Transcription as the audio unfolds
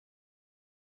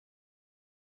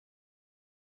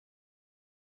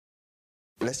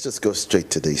let's just go straight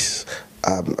to this.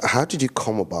 How did you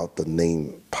come about the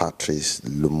name Patrice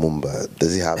Lumumba?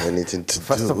 Does it have anything to do?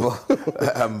 First of all,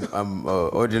 I'm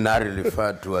ordinarily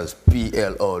referred to as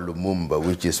P.L.O. Lumumba,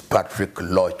 which is Patrick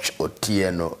Loch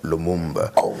Otieno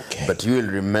Lumumba. Okay. But you will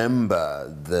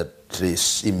remember that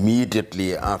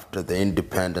immediately after the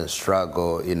independence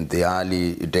struggle in the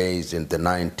early days in the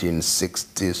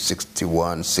 1960s,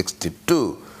 61,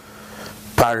 62,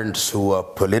 parents who were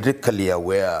politically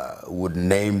aware would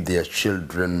name their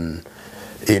children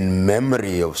in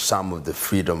memory of some of the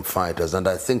freedom fighters. And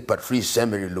I think Patrice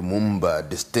Emery Lumumba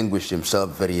distinguished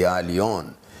himself very early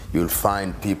on. You'll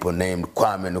find people named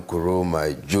Kwame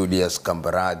Nkrumah, Julius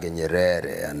Kambarage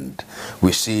Nyerere, and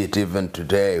we see it even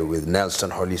today with Nelson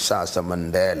Rolihlahla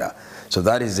Mandela. So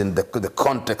that is in the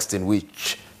context in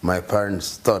which my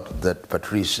parents thought that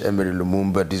Patrice Emery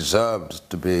Lumumba deserved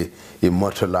to be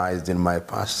immortalized in my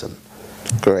person.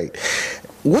 Great.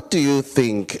 What do you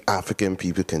think African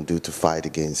people can do to fight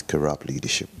against corrupt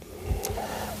leadership?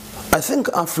 I think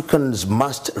Africans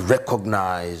must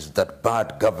recognize that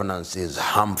bad governance is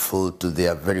harmful to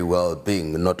their very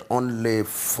well-being, not only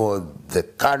for the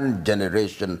current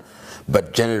generation,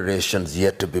 but generations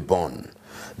yet to be born.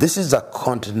 This is a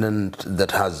continent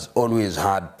that has always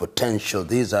had potential.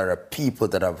 These are a people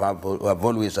that have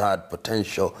always had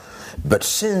potential. But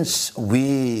since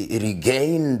we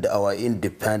regained our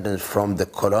independence from the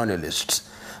colonialists,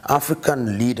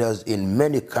 African leaders in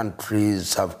many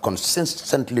countries have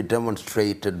consistently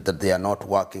demonstrated that they are not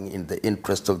working in the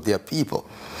interest of their people.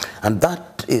 And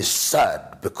that is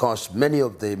sad, because many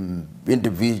of the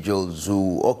individuals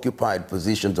who occupied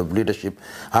positions of leadership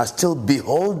are still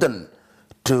beholden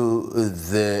to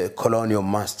the colonial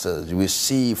masters. We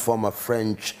see former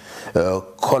French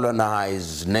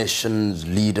colonized nations,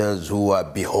 leaders who are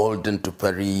beholden to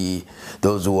Paris,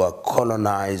 those who are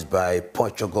colonized by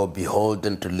Portugal,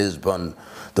 beholden to Lisbon,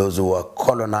 those who are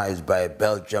colonized by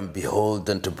Belgium,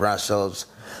 beholden to Brussels,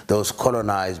 those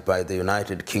colonized by the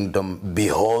United Kingdom,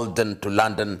 beholden to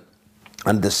London,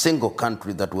 and the single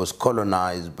country that was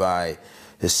colonized by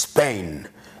Spain,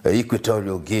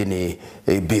 Equatorial Guinea,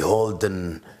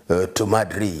 beholden to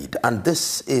Madrid. And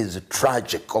this is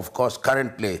tragic. Of course,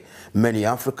 currently, many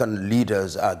African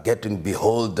leaders are getting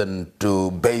beholden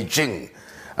to Beijing,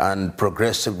 and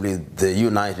progressively the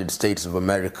United States of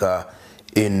America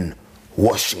in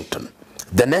Washington.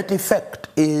 The net effect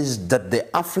is that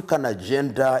the African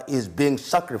agenda is being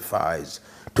sacrificed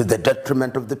to the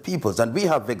detriment of the peoples. And we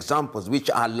have examples which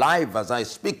are live as I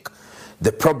speak.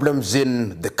 The problems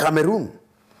in the Cameroon,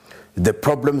 the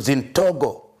problems in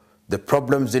Togo, the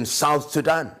problems in South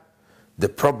Sudan, the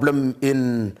problem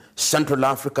in Central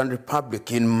African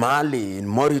Republic, in Mali, in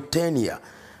Mauritania.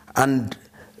 And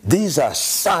these are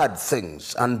sad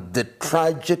things. And the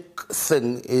tragic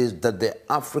thing is that the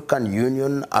African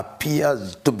Union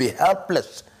appears to be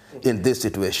helpless in this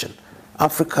situation.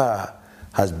 Africa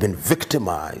has been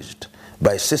victimized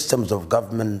by systems of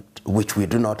government which we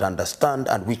do not understand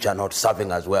and which are not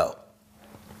serving us well.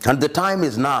 And the time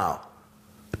is now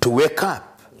to wake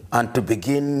up and to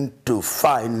begin to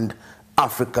find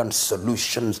African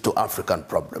solutions to African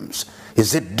problems.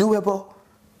 Is it doable?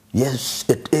 Yes,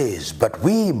 it is. But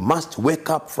we must wake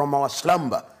up from our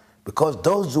slumber, because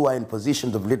those who are in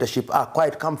positions of leadership are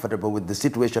quite comfortable with the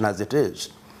situation as it is.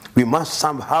 We must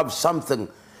have something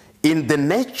in the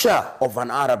nature of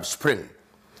an Arab Spring.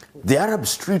 The Arab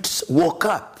streets woke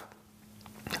up,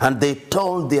 and they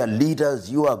told their leaders,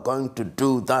 you are going to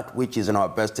do that which is in our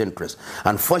best interest.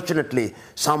 Unfortunately,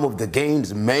 some of the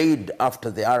gains made after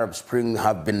the Arab Spring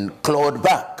have been clawed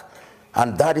back.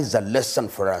 And that is a lesson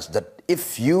for us, that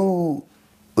if you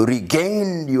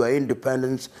regain your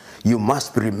independence, you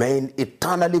must remain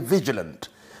eternally vigilant,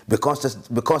 because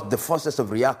the forces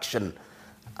of reaction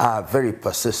are very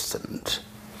persistent.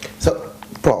 So,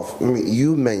 Prof,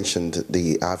 you mentioned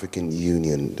the African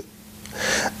Union.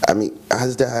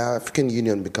 Has the African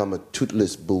Union become a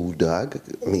toothless bulldog?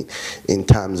 In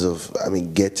terms of,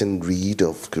 getting rid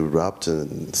of corrupt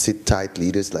and sit-tight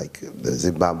leaders like the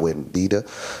Zimbabwean leader,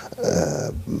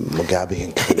 Mugabe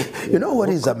and You know what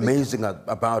is amazing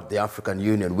about the African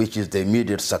Union, which is the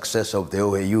immediate successor of the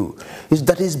OAU, is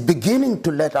that it's beginning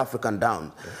to let Africa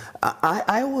down.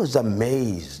 I was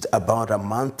amazed about a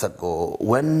month ago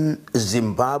when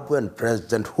Zimbabwean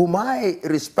president, whom I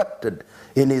respected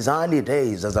in his early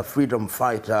days as a freedom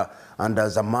fighter and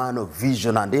as a man of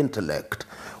vision and intellect,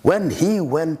 when he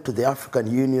went to the African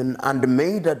Union and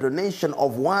made a donation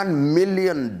of $1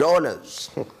 million,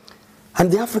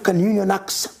 and the African Union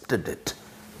accepted it,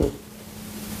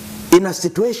 in a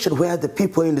situation where the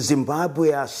people in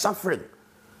Zimbabwe are suffering.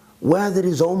 where there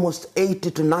is almost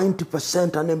 80 to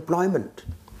 90% unemployment.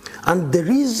 And the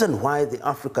reason why the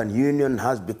African Union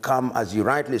has become, as you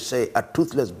rightly say, a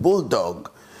toothless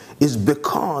bulldog is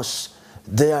because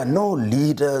there are no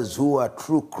leaders who are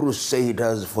true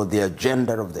crusaders for the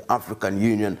agenda of the African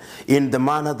Union in the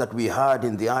manner that we had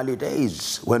in the early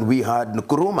days, when we had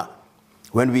Nkrumah,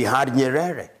 when we had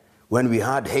Nyerere, when we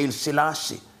had Haile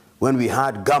Selassie, when we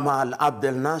had Gamal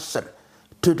Abdel Nasser.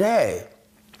 Today,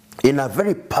 in a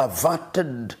very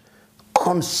perverted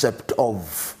concept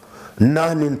of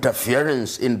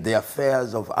non-interference in the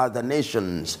affairs of other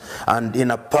nations, and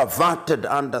in a perverted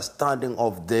understanding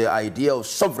of the idea of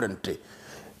sovereignty,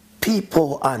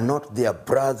 people are not their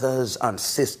brothers and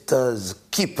sisters'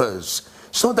 keepers,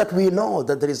 so that we know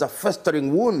that there is a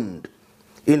festering wound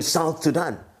in South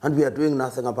Sudan, and we are doing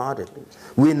nothing about it.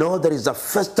 We know there is a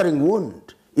festering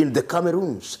wound in the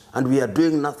Cameroons, and we are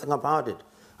doing nothing about it.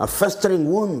 A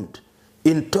festering wound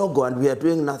in Togo, and we are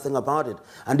doing nothing about it.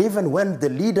 And even when the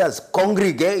leaders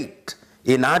congregate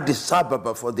in Addis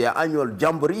Ababa for their annual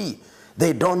jamboree,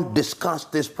 they don't discuss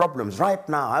these problems. Right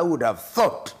now, I would have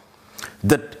thought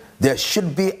that there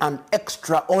should be an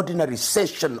extraordinary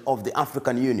session of the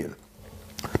African Union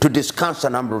to discuss a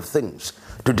number of things,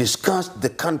 to discuss the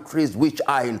countries which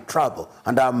are in trouble,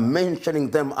 and I'm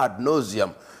mentioning them ad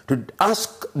nauseum, to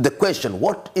ask the question,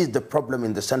 what is the problem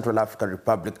in the Central African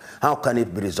Republic? How can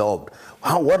it be resolved?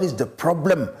 What is the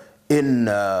problem in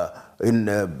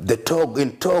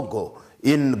Togo,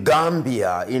 in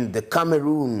Gambia, in the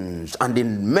Cameroons, and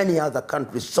in many other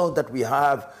countries, so that we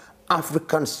have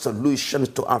African solutions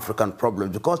to African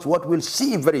problems? Because what we'll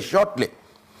see very shortly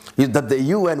is that the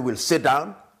UN will sit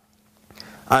down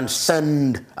and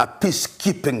send a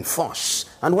peacekeeping force.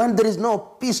 And when there is no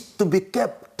peace to be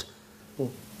kept,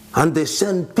 and they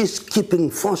send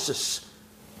peacekeeping forces,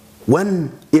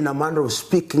 when, in a manner of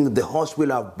speaking, the horse will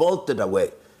have bolted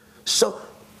away. So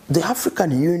the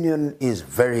African Union is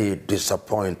very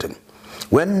disappointing.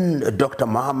 When Dr.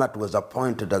 Mahamat was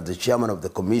appointed as the chairman of the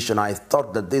commission, I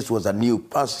thought that this was a new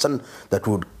person that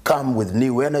would come with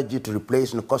new energy to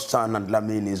replace Nkosana and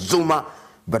Lamini Zuma.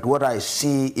 But what I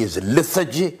see is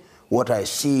lethargy. What I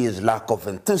see is lack of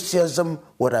enthusiasm.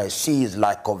 What I see is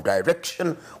lack of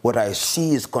direction. What I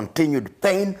see is continued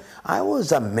pain. I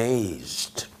was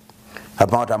amazed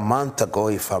about a month ago,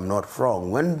 if I'm not wrong,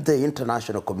 when the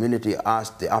international community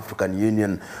asked the African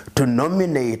Union to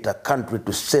nominate a country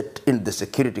to sit in the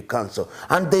Security Council,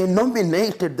 and they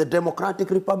nominated the Democratic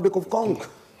Republic of Congo.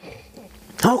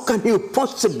 How can you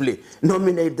possibly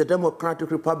nominate the Democratic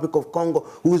Republic of Congo,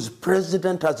 whose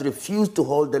president has refused to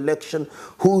hold election,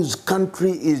 whose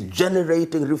country is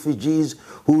generating refugees,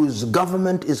 whose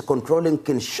government is controlling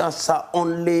Kinshasa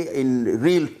only in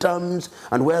real terms,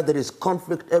 and where there is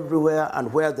conflict everywhere,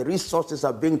 and where the resources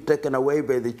are being taken away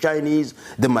by the Chinese,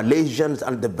 the Malaysians,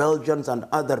 and the Belgians, and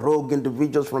other rogue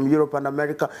individuals from Europe and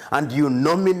America, and you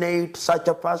nominate such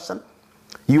a person?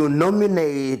 You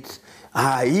nominate a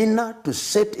hyena to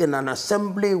sit in an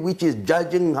assembly which is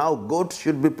judging how goats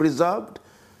should be preserved?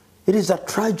 It is a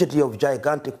tragedy of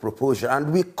gigantic proportion,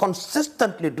 and we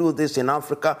consistently do this in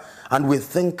Africa, and we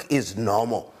think is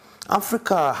normal.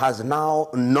 Africa has now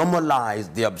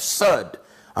normalized the absurd,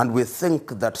 and we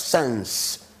think that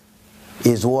sense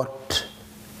is what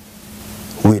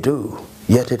we do,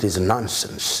 yet it is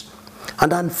nonsense.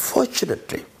 And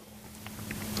unfortunately,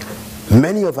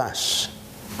 many of us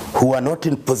who are not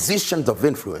in positions of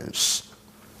influence,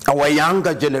 our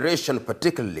younger generation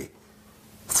particularly,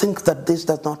 think that this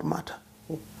does not matter.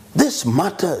 This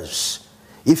matters.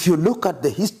 If you look at the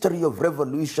history of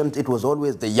revolutions, it was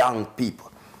always the young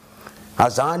people.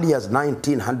 As early as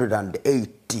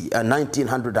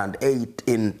 1908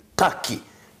 in Turkey,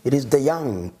 it is the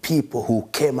young people who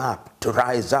came up to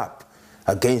rise up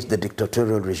against the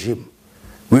dictatorial regime.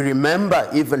 We remember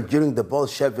even during the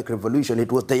Bolshevik Revolution,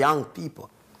 it was the young people.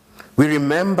 We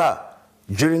remember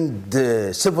during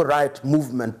the civil rights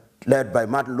movement led by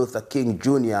Martin Luther King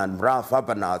Jr. and Ralph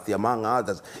Abernathy, among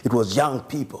others, it was young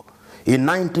people. In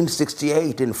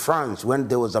 1968 in France, when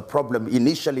there was a problem,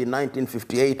 initially in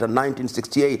 1958 and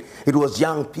 1968, it was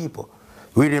young people.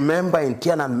 We remember in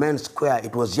Tiananmen Square,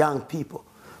 it was young people.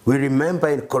 We remember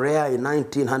in Korea in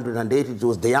 1908, it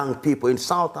was the young people. In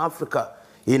South Africa,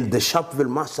 in the Sharpeville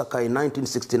massacre in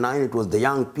 1969, it was the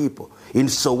young people. In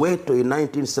Soweto in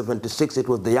 1976, it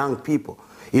was the young people.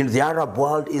 In the Arab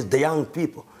world, it's the young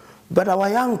people. But our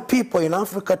young people in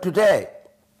Africa today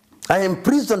are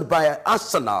imprisoned by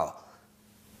Arsenal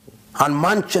and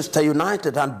Manchester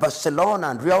United and Barcelona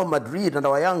and Real Madrid, and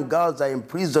our young girls are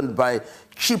imprisoned by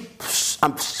cheap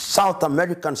South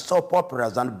American soap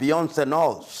operas and Beyonce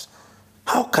Knowles.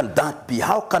 How can that be?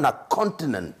 How can a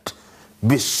continent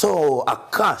be so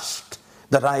accursed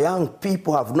that our young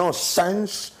people have no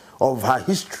sense of our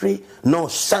history, no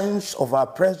sense of our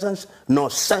presence, no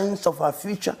sense of our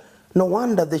future? No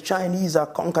wonder the Chinese are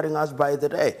conquering us by the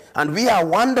day. And we are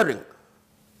wondering.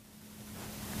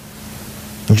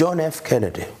 John F.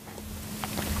 Kennedy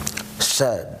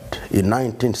said in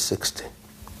 1960,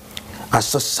 a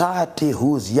society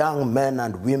whose young men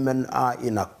and women are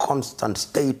in a constant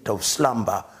state of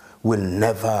slumber will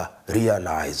never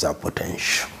realize our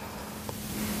potential.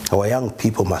 Our young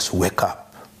people must wake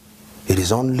up. It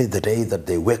is only the day that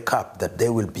they wake up that they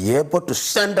will be able to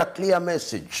send a clear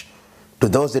message to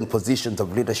those in positions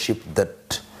of leadership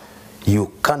that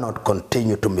you cannot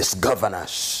continue to misgovern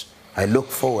us. I look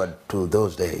forward to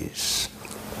those days.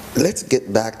 Let's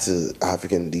get back to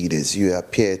African leaders. You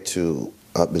appear to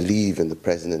believe in the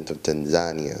president of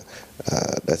Tanzania,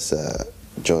 that's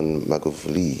John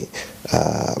Magufuli.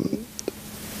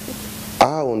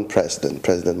 Our own president,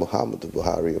 President Muhammadu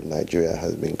Buhari of Nigeria,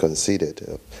 has been considered,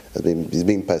 is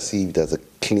being perceived as a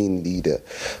clean leader,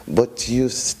 but you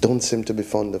don't seem to be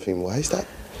fond of him. Why is that?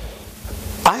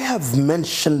 I have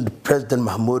mentioned President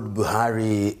Muhammadu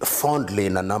Buhari fondly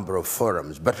in a number of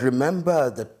forums, but remember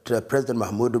that President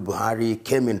Muhammadu Buhari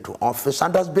came into office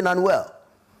and has been unwell,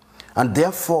 and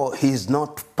therefore he is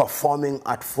not performing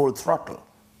at full throttle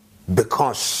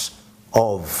because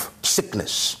of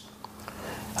sickness.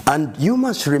 And you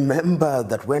must remember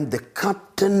that when the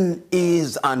captain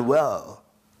is unwell,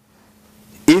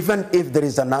 even if there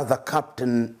is another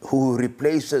captain who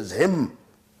replaces him,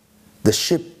 the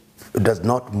ship does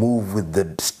not move with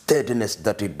the steadiness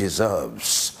that it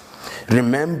deserves.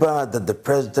 Remember that the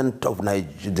president of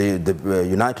the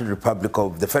United Republic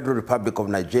of the Federal Republic of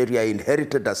Nigeria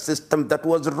inherited a system that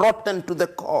was rotten to the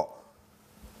core.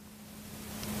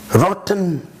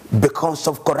 Rotten because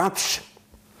of corruption.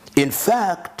 In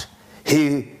fact,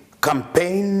 he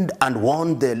campaigned and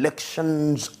won the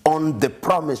elections on the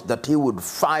promise that he would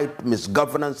fight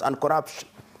misgovernance and corruption.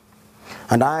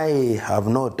 And I have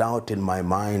no doubt in my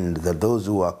mind that those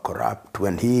who are corrupt,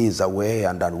 when he is away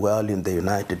and unwell in the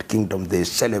United Kingdom, they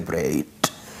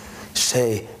celebrate,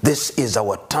 say, this is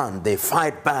our turn. They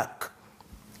fight back,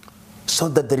 so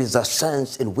that there is a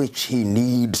sense in which he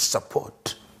needs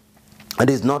support. It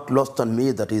is not lost on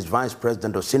me that his Vice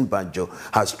President Osinbajo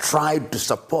has tried to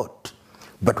support.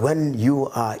 But when you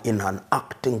are in an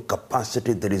acting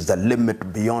capacity, there is a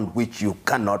limit beyond which you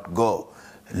cannot go,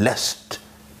 lest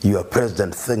your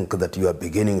president think that you are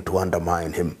beginning to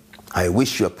undermine him. I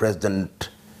wish your president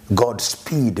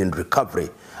Godspeed in recovery,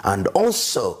 and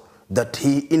also that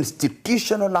he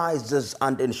institutionalizes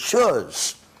and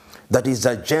ensures that his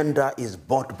agenda is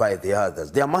bought by the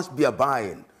others. There must be a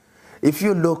buy-in. If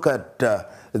you look at the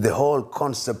whole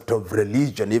concept of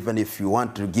religion, even if you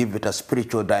want to give it a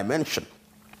spiritual dimension,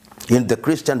 in the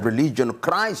Christian religion,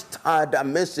 Christ had a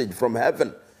message from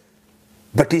heaven,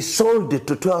 but he sold it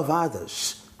to 12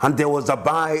 others, and there was a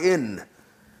buy-in.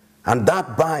 And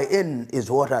that buy-in is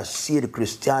what has seen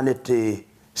Christianity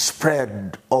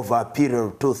spread over a period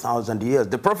of 2,000 years.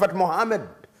 The Prophet Muhammad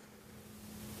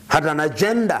had an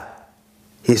agenda.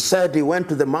 He said he went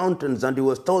to the mountains and he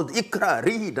was told, Ikra,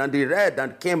 read, and he read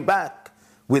and came back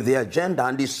with the agenda,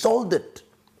 and he sold it.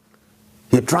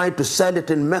 He tried to sell it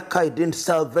in Mecca, it didn't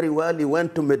sell very well. He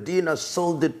went to Medina,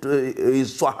 sold it to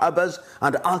his Sahabas,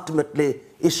 and ultimately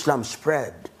Islam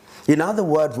spread. In other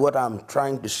words, what I'm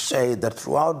trying to say, that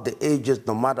throughout the ages,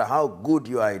 no matter how good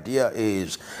your idea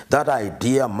is, that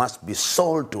idea must be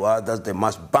sold to others, they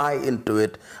must buy into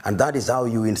it, and that is how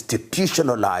you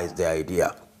institutionalize the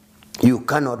idea. You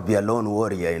cannot be a lone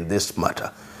warrior in this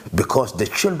matter, because the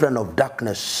children of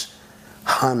darkness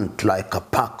hunt like a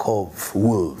pack of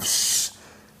wolves,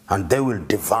 and they will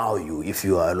devour you if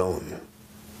you are alone.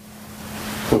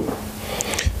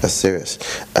 That's serious.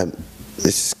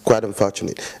 It's quite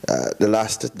unfortunate.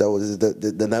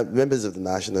 The members of the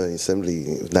National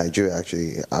Assembly of Nigeria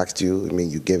actually asked you, I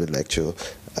mean, you gave a lecture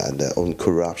on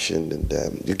corruption,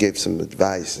 and you gave some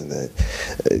advice. And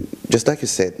just like you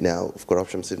said, now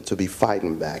corruption seems to be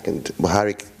fighting back, and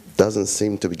Buhari doesn't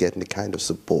seem to be getting the kind of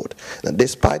support. Now,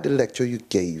 despite the lecture you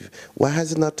gave, why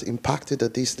has it not impacted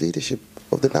this leadership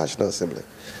of the National Assembly?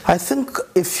 I think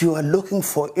if you are looking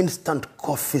for instant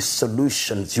coffee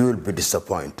solutions, you will be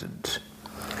disappointed.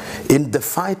 In the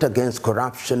fight against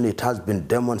corruption, it has been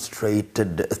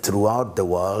demonstrated throughout the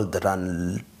world that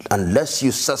unless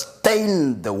you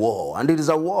sustain the war, and it is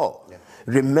a war,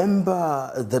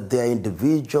 remember that there are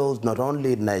individuals, not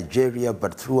only in Nigeria,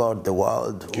 but throughout the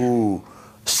world, who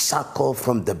suckle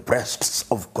from the breasts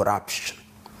of corruption.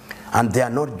 And they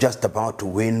are not just about to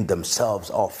win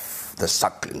themselves off the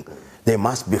suckling. They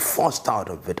must be forced out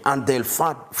of it, and they'll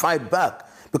fight back,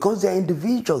 because there are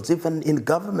individuals, even in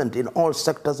government, in all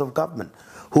sectors of government,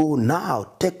 who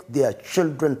now take their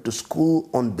children to school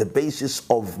on the basis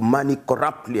of money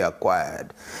corruptly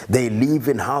acquired. They live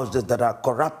in houses that are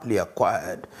corruptly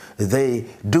acquired. They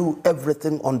do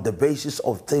everything on the basis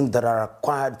of things that are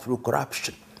acquired through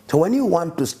corruption. So when you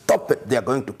want to stop it, they are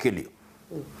going to kill you.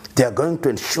 They are going to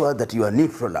ensure that you are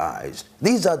neutralized.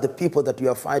 These are the people that you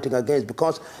are fighting against,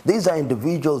 because these are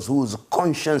individuals whose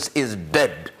conscience is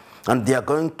dead, and they are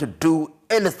going to do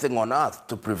anything on earth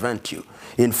to prevent you.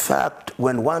 In fact,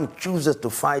 when one chooses to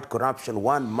fight corruption,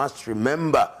 one must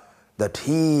remember that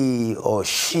he or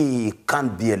she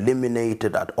can't be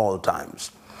eliminated at all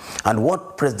times. And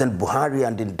what President Buhari,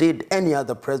 and indeed any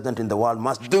other president in the world,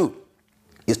 must do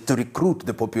is to recruit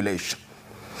the population.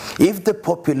 If the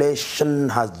population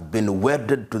has been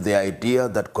wedded to the idea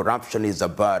that corruption is a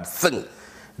bad thing,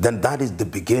 then that is the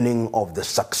beginning of the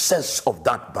success of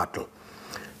that battle.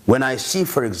 When I see,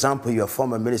 for example, your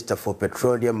former Minister for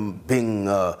Petroleum being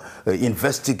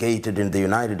investigated in the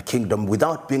United Kingdom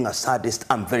without being a sadist,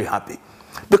 I'm very happy.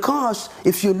 Because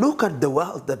if you look at the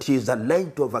wealth that he is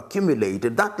alleged to have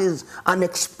accumulated, that is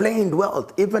unexplained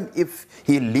wealth. Even if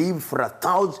he lived for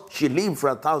she lived for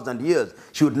 1,000 years,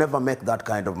 she would never make that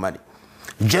kind of money.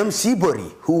 James Seabury,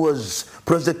 who was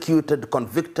prosecuted,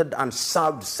 convicted, and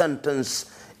served sentence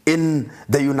in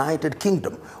the United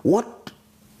Kingdom. What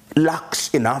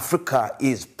lacks in Africa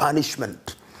is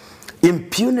punishment.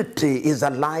 Impunity is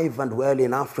alive and well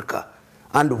in Africa.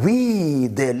 And we,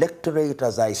 the electorate,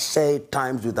 as I say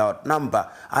times without number,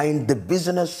 are in the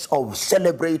business of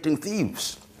celebrating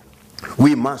thieves.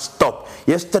 We must stop.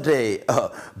 Yesterday,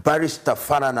 Barrister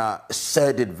Farana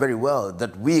said it very well,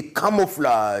 that we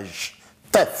camouflage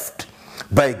theft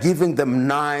by giving them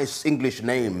nice English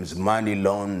names: money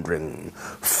laundering,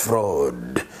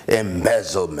 fraud,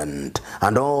 embezzlement,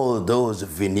 and all those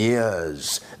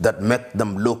veneers that make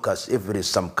them look as if it is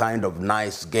some kind of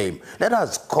nice game. Let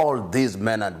us call these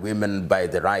men and women by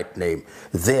the right name.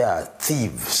 They are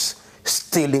thieves,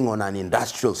 stealing on an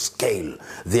industrial scale.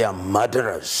 They are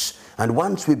murderers. And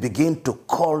once we begin to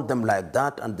call them like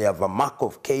that, and they have a mark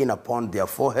of Cain upon their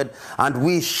forehead, and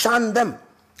we shun them.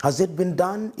 Has it been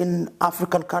done in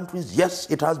African countries? Yes,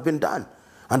 it has been done.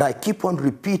 And I keep on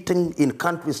repeating, in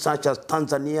countries such as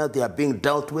Tanzania, they are being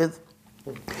dealt with.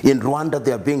 In Rwanda,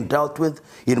 they are being dealt with.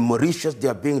 In Mauritius, they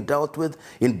are being dealt with.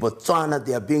 In Botswana,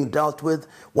 they are being dealt with.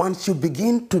 Once you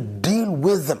begin to deal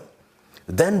with them,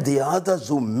 then the others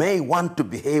who may want to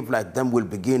behave like them will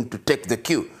begin to take the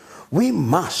cue. We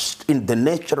must, in the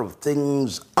nature of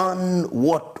things, earn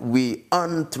what we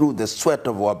earn through the sweat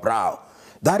of our brow.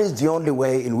 That is the only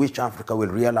way in which Africa will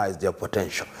realize their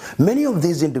potential. Many of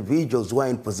these individuals who are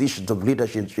in positions of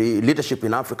leadership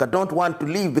in Africa don't want to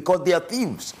leave because they are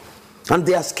thieves. And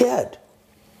they are scared.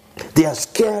 They are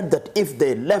scared that if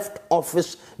they left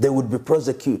office, they would be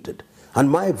prosecuted. And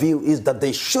my view is that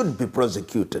they should be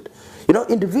prosecuted. You know,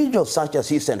 individuals such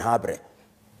as Hissène Habré,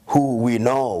 who we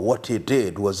know what he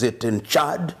did, was it in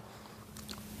Chad,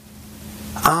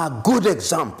 are a good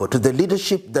example to the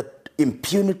leadership that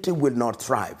impunity will not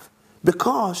thrive.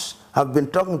 Because I've been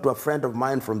talking to a friend of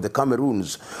mine from the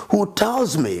Cameroons who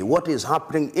tells me what is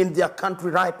happening in their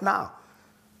country right now.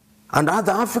 And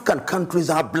other African countries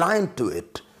are blind to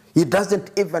it. It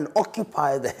doesn't even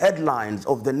occupy the headlines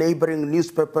of the neighboring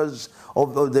newspapers,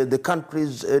 of the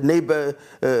country's neighbors'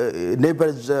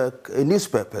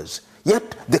 newspapers.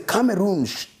 Yet the Cameroon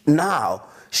now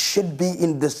should be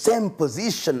in the same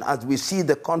position as we see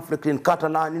the conflict in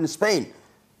Catalan in Spain.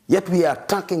 Yet we are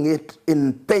attacking it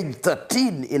in page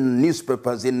 13 in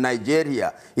newspapers in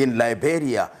Nigeria, in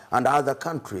Liberia, and other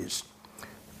countries.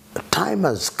 The time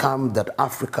has come that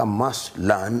Africa must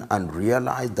learn and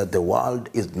realize that the world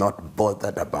is not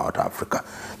bothered about Africa.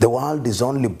 The world is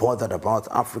only bothered about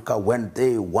Africa when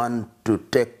they want to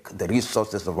take the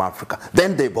resources of Africa.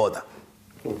 Then they bother.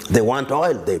 They want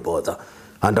oil, they bother.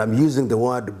 And I'm using the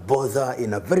word bother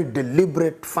in a very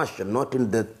deliberate fashion, not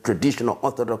in the traditional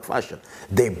orthodox fashion.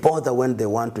 They bother when they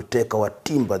want to take our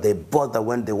timber. They bother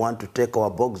when they want to take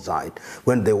our bauxite,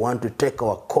 when they want to take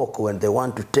our cocoa, when they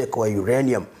want to take our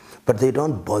uranium. But they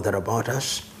don't bother about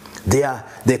us.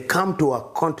 They come to our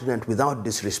continent without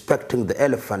disrespecting the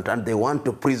elephant, and they want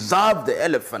to preserve the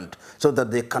elephant so that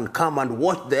they can come and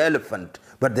watch the elephant,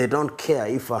 but they don't care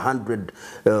if 100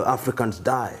 Africans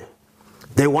die.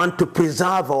 They want to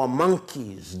preserve our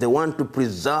monkeys. They want to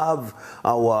preserve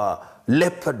our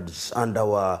leopards and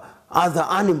our other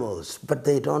animals, but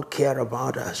they don't care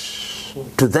about us.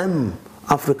 To them,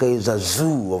 Africa is a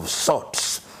zoo of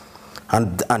sorts.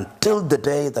 And until the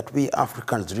day that we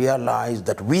Africans realize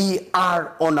that we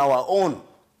are on our own,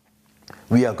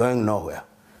 we are going nowhere.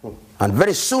 And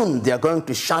very soon they are going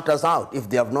to shut us out, if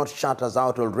they have not shut us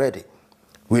out already.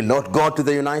 We'll not go to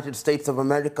the United States of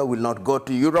America, we'll not go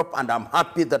to Europe, and I'm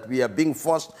happy that we are being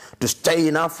forced to stay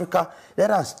in Africa. Let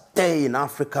us stay in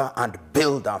Africa and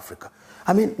build Africa.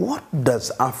 I mean, what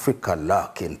does Africa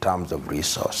lack in terms of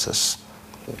resources?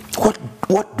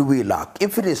 What do we lack?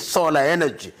 If it is solar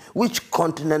energy, which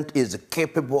continent is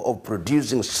capable of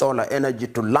producing solar energy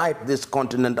to light this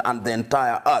continent and the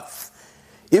entire earth?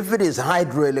 If it is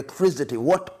hydroelectricity,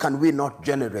 what can we not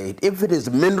generate? If it is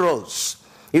minerals,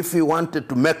 if we wanted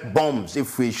to make bombs,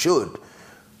 if we should,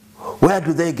 where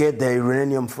do they get their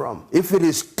uranium from? If it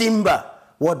is timber,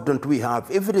 what don't we have?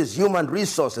 If it is human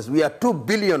resources, we are 2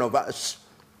 billion of us.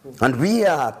 And we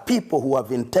are people who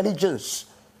have intelligence.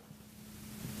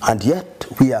 And yet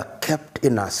we are kept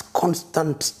in a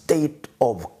constant state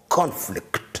of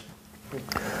conflict.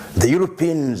 The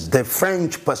Europeans, the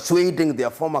French persuading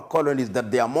their former colonies that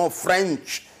they are more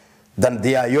French than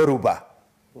they are Yoruba.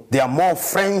 They are more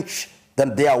French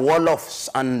than they are Wolofs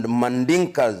and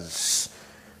Mandinkas.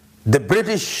 The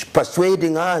British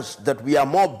persuading us that we are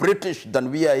more British than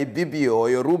we are Ibibio or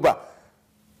Yoruba.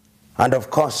 And of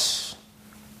course,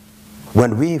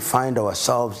 when we find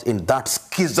ourselves in that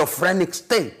schizophrenic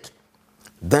state,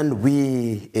 then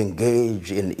we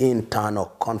engage in internal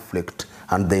conflict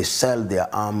and they sell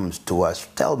their arms to us.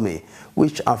 Tell me,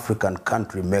 which African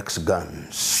country makes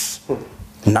guns?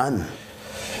 None.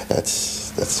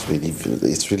 That's really,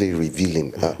 it's really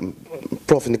revealing.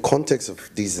 Prof, in the context of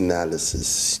this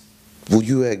analysis, would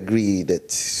you agree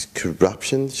that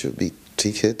corruption should be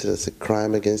treated as a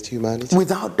crime against humanity?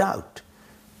 Without doubt.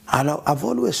 I've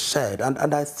always said,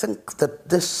 and I think that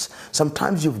this,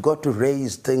 sometimes you've got to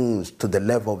raise things to the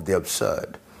level of the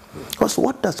absurd. Because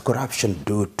what does corruption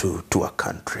do to a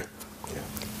country?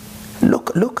 Yeah.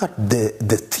 Look at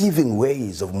the thieving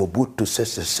ways of Mobutu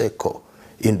Sese Seko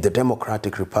in the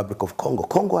Democratic Republic of Congo.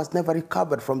 Congo has never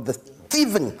recovered from the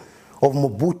thieving of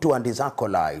Mobutu and his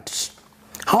acolytes.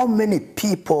 How many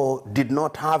people did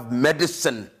not have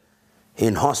medicine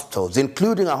in hospitals,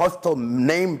 including a hospital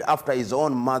named after his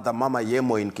own mother, Mama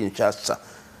Yemo in Kinshasa?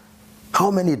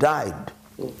 How many died?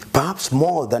 Perhaps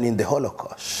more than in the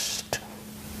Holocaust.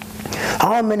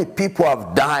 How many people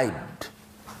have died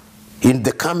in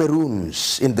the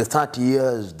Cameroons in the 30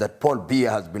 years that Paul Biya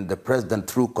has been the president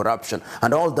through corruption,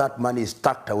 and all that money is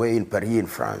tucked away in Paris in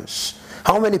France?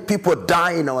 How many people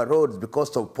die in our roads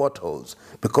because of potholes,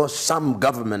 because some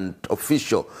government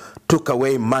official took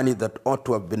away money that ought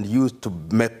to have been used to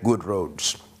make good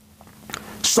roads?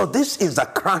 So this is a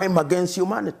crime against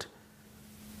humanity,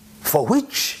 for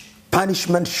which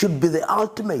punishment should be the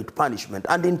ultimate punishment.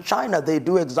 And in China, they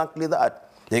do exactly that.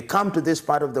 They come to this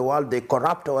part of the world, they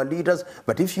corrupt our leaders,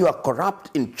 but if you are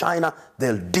corrupt in China,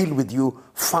 they'll deal with you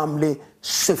firmly,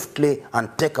 swiftly, and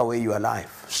take away your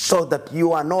life, so that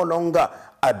you are no longer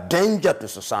a danger to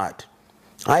society.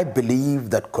 I believe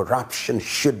that corruption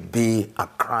should be a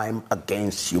crime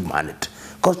against humanity.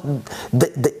 Because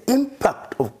the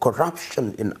impact of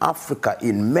corruption in Africa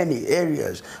in many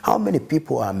areas, how many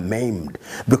people are maimed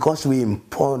because we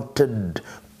imported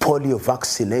polio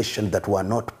vaccination that were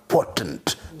not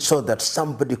potent, so that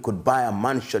somebody could buy a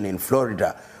mansion in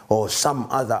Florida or some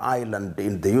other island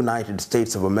in the United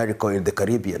States of America or in the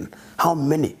Caribbean? How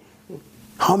many?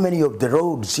 How many of the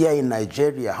roads here in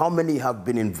Nigeria, how many have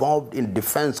been involved in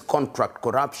defense contract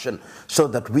corruption, so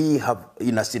that we have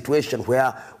in a situation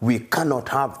where we cannot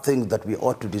have things that we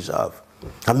ought to deserve?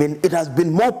 I mean, it has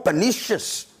been more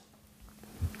pernicious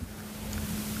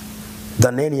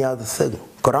than any other thing.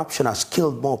 Corruption has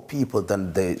killed more people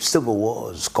than the civil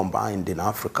wars combined in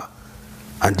Africa.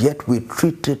 And yet we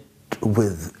treat it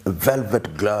with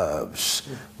velvet gloves.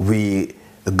 We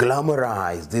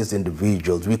glamorize these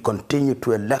individuals. We continue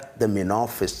to elect them in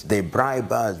office. They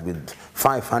bribe us with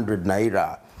 500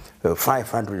 naira,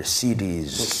 500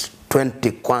 cedis,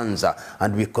 20 kwanza,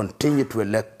 and we continue to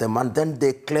elect them. And then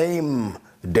they claim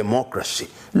democracy.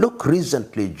 Look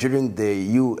recently during the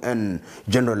UN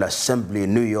General Assembly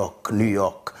in New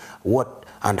York, what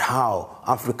and how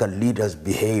African leaders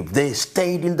behaved. They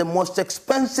stayed in the most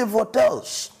expensive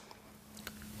hotels,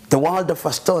 the world of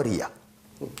Astoria,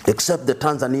 except the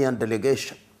Tanzanian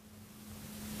delegation.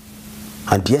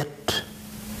 And yet,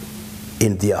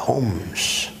 in their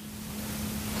homes,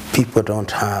 people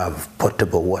don't have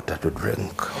potable water to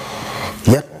drink.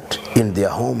 Yet, in their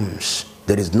homes,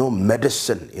 there is no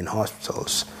medicine in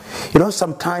hospitals. You know,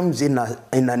 sometimes in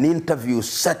an interview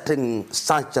setting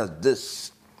such as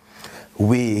this,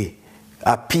 we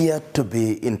appear to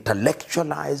be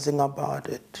intellectualizing about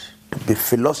it, to be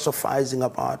philosophizing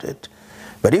about it.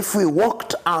 But if we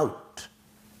walked out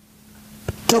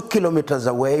 2 kilometers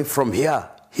away from here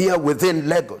within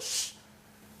Lagos,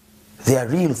 there are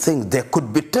real things. There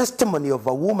could be testimony of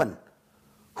a woman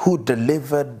who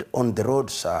delivered on the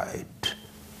roadside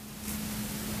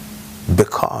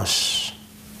because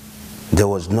there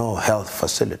was no health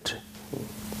facility.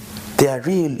 There are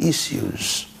real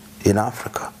issues in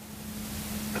Africa,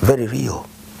 very real.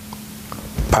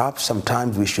 Perhaps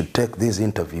sometimes we should take these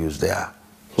interviews there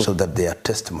so that they are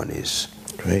testimonies.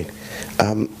 Great.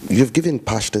 You've given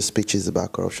passionate speeches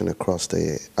about corruption across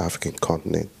the African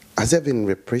continent. Has there been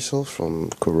reprisal from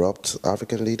corrupt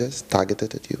African leaders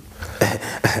targeted at you?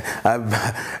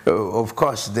 Of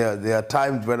course, there are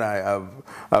times when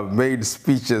I've made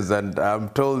speeches and I'm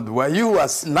told, well, you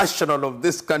as national of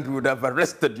this country would have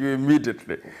arrested you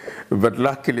immediately. But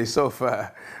luckily, so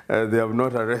far, they have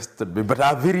not arrested me. But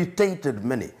I've irritated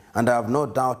many. And I have no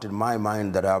doubt in my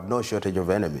mind that I have no shortage of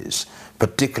enemies,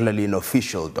 particularly in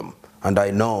officialdom. And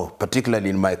I know, particularly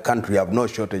in my country, I have no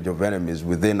shortage of enemies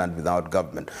within and without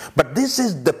government. But this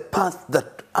is the path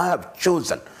that I have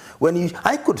chosen.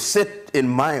 I could sit in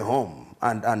my home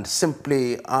and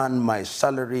simply earn my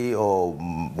salary or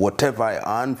whatever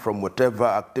I earn from whatever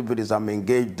activities I'm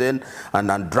engaged in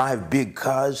and drive big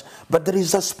cars. But there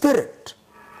is a spirit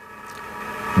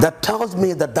that tells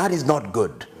me that that is not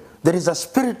good. There is a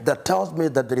spirit that tells me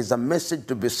that there is a message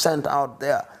to be sent out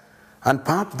there. And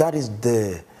perhaps that is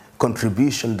the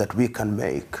contribution that we can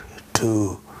make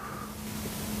to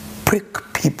prick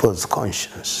people's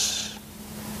conscience,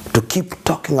 to keep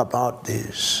talking about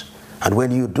this. And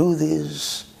when you do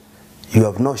this, you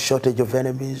have no shortage of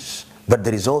enemies, but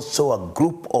there is also a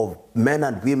group of men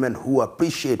and women who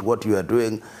appreciate what you are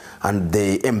doing, and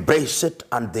they embrace it,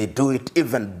 and they do it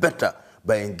even better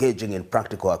by engaging in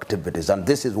practical activities. And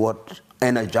this is what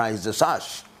energizes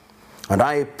us. And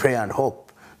I pray and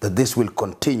hope that this will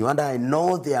continue. And I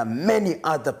know there are many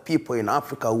other people in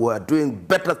Africa who are doing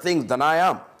better things than I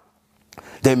am.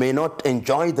 They may not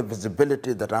enjoy the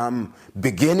visibility that I'm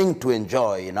beginning to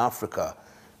enjoy in Africa,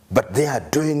 but they are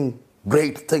doing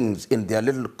great things in their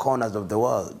little corners of the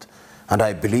world. And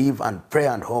I believe and pray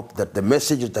and hope that the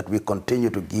messages that we continue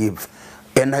to give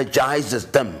energizes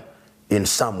them in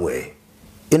some way.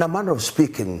 In a manner of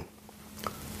speaking,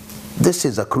 this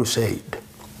is a crusade.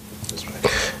 That's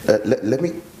right. Let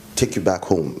me take you back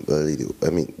home a little.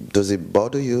 I mean, does it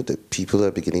bother you that people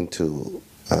are beginning to,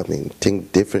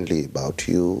 think differently about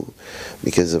you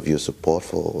because of your support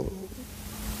for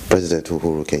President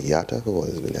Uhuru Kenyatta, who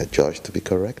has been adjudged to be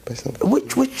correct by some?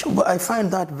 Which I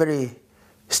find that very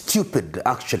stupid,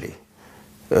 actually.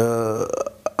 I'm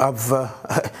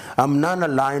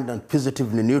non-aligned and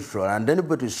positively neutral, and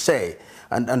anybody say,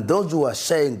 and those who are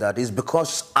saying that is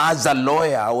because as a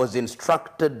lawyer I was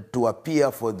instructed to appear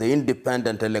for the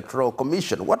Independent Electoral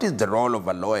Commission. What is the role of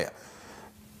a lawyer?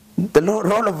 The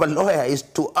role of a lawyer is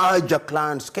to urge a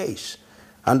client's case.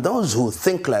 And those who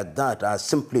think like that are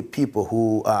simply people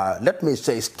who are, let me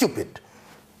say, stupid.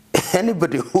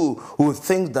 Anybody who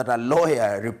thinks that a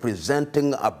lawyer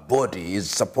representing a body is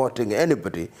supporting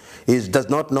anybody does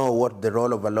not know what the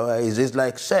role of a lawyer is. It's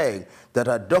like saying that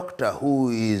a doctor who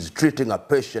is treating a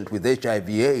patient with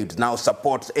HIV/AIDS now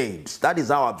supports AIDS. That is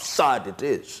how absurd it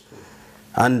is.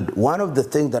 And one of the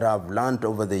things that I've learned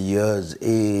over the years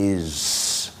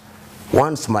is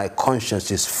once my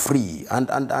conscience is free, and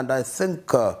I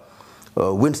think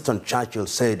Winston Churchill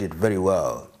said it very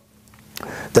well,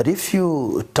 that if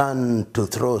you turn to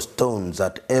throw stones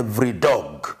at every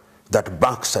dog that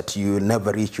barks at you, you'll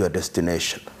never reach your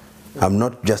destination. I'm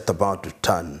not just about to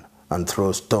turn and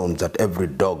throw stones at every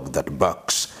dog that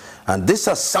barks. And this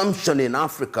assumption in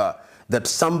Africa that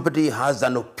somebody has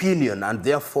an opinion and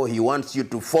therefore he wants you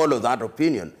to follow that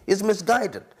opinion is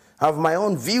misguided. I have my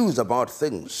own views about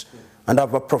things, and I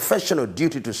have a professional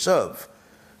duty to serve.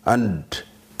 And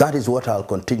that is what I'll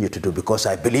continue to do because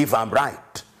I believe I'm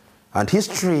right. And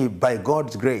history, by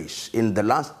God's grace, in the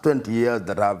last 20 years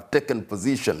that I've taken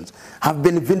positions, have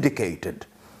been vindicated.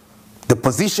 The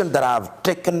position that I've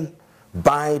taken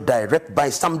by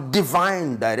some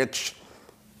divine direction,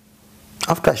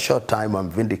 after a short time, I'm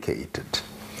vindicated.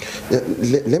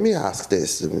 Let me ask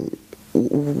this.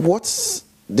 What's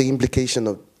the implication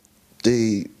of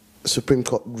the Supreme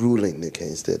Court ruling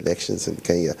against the elections in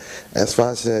Kenya as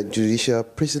far as judicial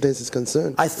precedence is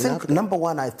concerned? I think, number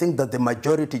one, I think that the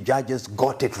majority judges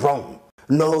got it wrong,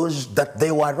 knows that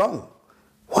they were wrong.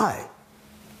 Why?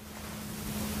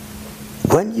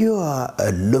 when you are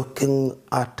looking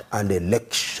at an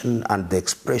election and the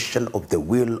expression of the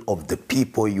will of the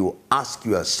people, you ask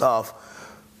yourself,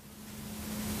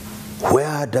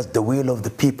 where does the will of the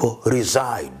people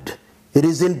reside? It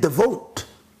is in the vote.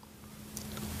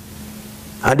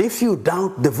 And if you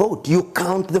doubt the vote, you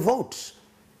count the votes.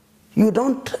 You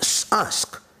don't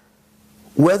ask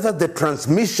whether the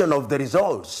transmission of the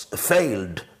results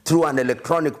failed through an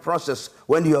electronic process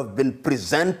when you have been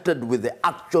presented with the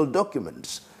actual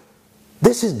documents.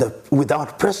 This is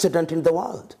without precedent in the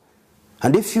world.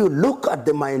 And if you look at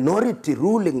the minority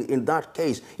ruling in that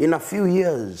case, in a few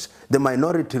years, the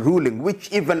minority ruling,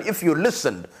 which even if you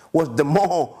listened, was the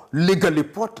more legally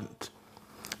potent.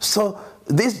 So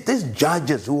these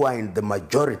judges who are in the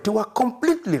majority were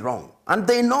completely wrong. And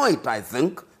they know it, I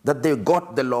think, that they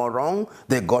got the law wrong,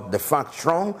 they got the facts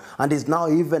wrong, and it's now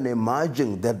even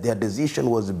emerging that their decision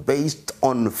was based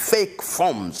on fake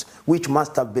forms, which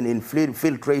must have been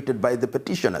infiltrated by the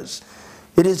petitioners.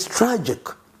 It is tragic.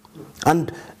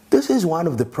 And this is one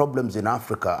of the problems in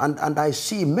Africa. And I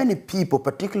see many people,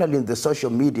 particularly in the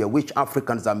social media, which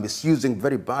Africans are misusing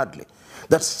very badly,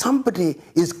 that somebody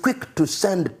is quick to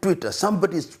send Twitter,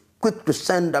 somebody is quick to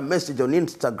send a message on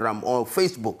Instagram or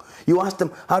Facebook. You ask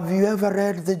them, have you ever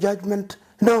read the judgment?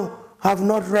 No, have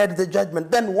not read the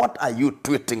judgment. Then what are you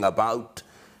tweeting about?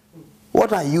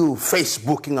 What are you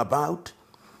Facebooking about?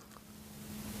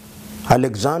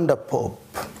 Alexander Pope,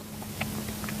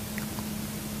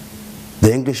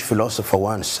 the English philosopher,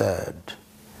 once said,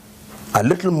 a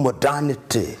little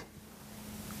modernity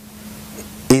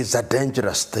is a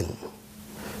dangerous thing.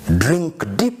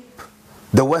 Drink deep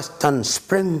the western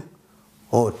spring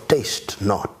or taste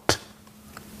not.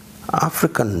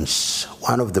 Africans,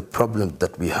 one of the problems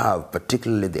that we have,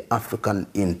 particularly the African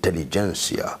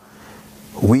intelligentsia,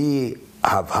 we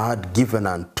have had given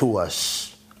unto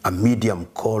us a medium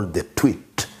called the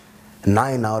tweet.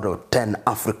 9 out of 10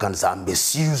 Africans are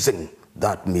misusing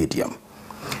that medium.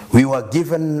 We were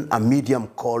given a medium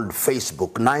called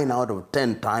Facebook. 9 out of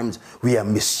 10 times we are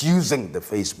misusing the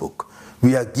Facebook.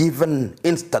 We are given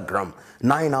Instagram.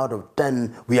 9 out of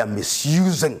 10 we are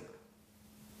misusing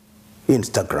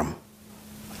Instagram.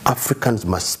 Africans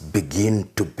must begin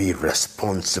to be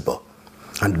responsible.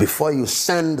 And before you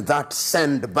send that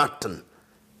send button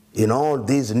in all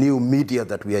these new media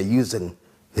that we are using,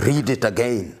 read it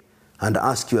again and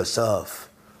ask yourself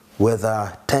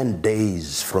whether 10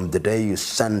 days from the day you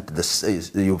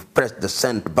pressed the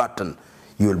send button,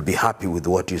 you'll be happy with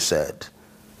what you said.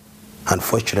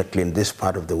 Unfortunately, in this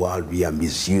part of the world, we are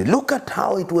misusing. Look at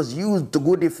how it was used to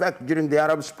good effect during the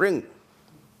Arab Spring.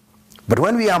 But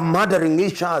when we are murdering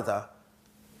each other,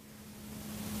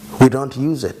 we don't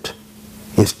use it.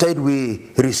 Instead,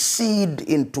 we recede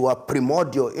into our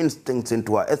primordial instincts,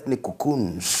 into our ethnic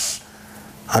cocoons,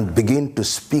 and begin to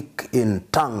speak in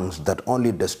tongues that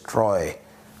only destroy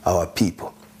our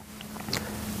people.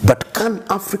 But can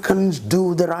Africans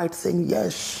do the right thing?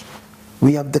 Yes.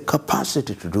 We have the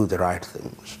capacity to do the right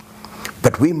things.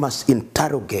 But we must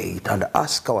interrogate and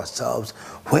ask ourselves,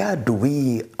 where do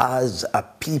we as a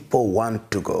people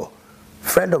want to go? A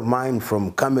friend of mine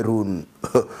from Cameroon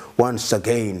once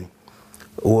again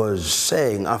was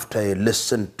saying, after he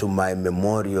listened to my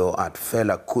memorial at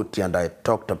Fela Kuti and I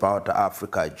talked about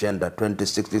Africa Agenda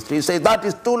 2063, he said, that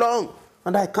is too long.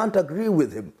 And I can't agree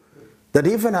with him. That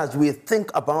even as we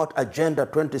think about Agenda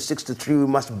 2063, we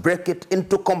must break it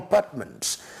into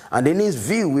compartments. And in his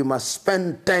view, we must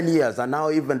spend 10 years, and now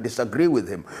even disagree with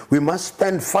him. We must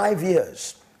spend 5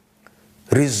 years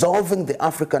resolving the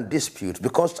African disputes,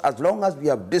 because as long as we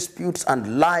have disputes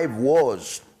and live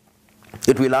wars,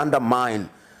 it will undermine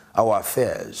our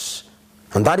affairs.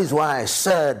 And that is why I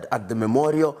said at the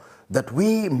memorial that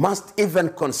we must even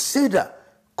consider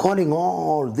calling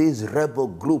all these rebel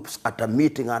groups at a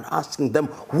meeting and asking them,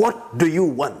 what do you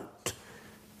want?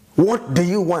 What do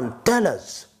you want? Tell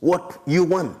us what you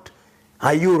want.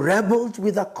 Are you rebels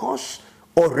with a cause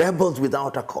or rebels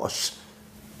without a cause?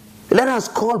 Let us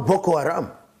call Boko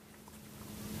Haram.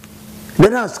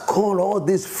 Let us call all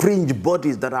these fringe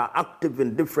bodies that are active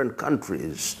in different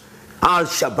countries,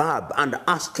 Al-Shabaab, and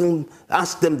ask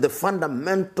them the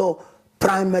fundamental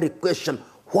primary question,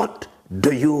 what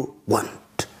do you want?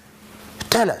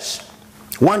 Tell us.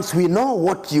 Once we know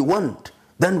what you want,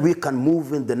 then we can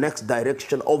move in the next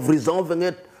direction of resolving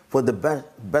it for the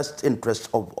best interests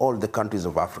of all the countries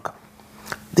of Africa.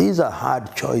 These are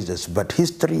hard choices, but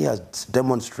history has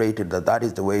demonstrated that that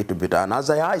is the way to be done. As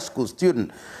a high school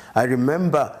student, I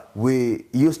remember we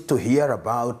used to hear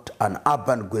about an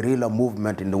urban guerrilla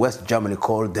movement in West Germany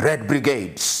called the Red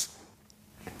Brigades.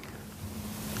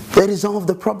 They resolved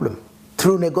the problem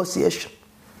through negotiation.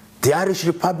 the Irish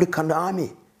Republican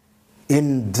Army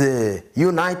in the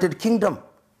United Kingdom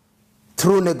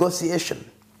through negotiation,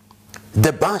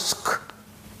 the Basque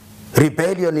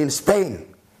rebellion in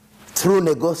Spain through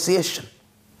negotiation,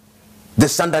 the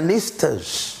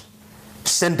Sandinistas,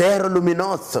 Sendero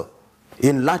Luminoso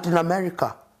in Latin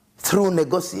America through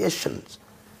negotiations.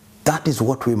 That is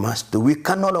what we must do. We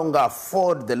can no longer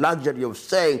afford the luxury of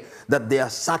saying that there are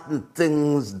certain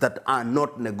things that are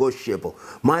not negotiable.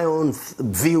 My own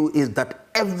view is that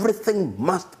everything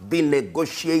must be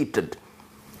negotiated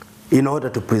in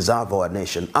order to preserve our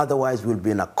nation. Otherwise, we'll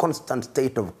be in a constant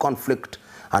state of conflict,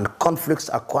 and conflicts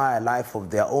acquire a life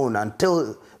of their own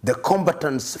until the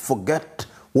combatants forget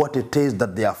what it is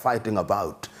that they are fighting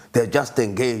about. They're just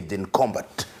engaged in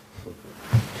combat.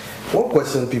 One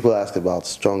question people ask about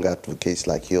strong advocates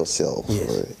like yourself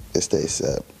is this: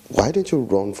 why didn't you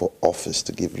run for office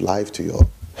to give life to your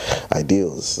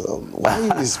ideals? Why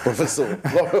is Professor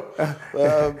Lumumba?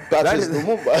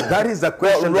 That is the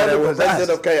question that I was asked.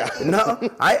 Of Kenya. No,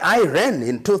 I ran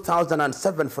in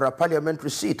 2007 for a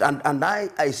parliamentary seat, and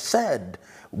I said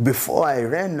before I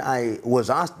ran, I was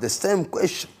asked the same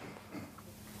question.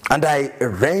 And I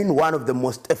ran one of the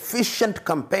most efficient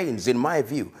campaigns, in my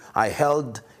view. I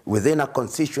held within a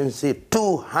constituency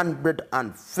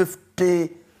 250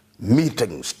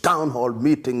 meetings, town hall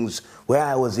meetings, where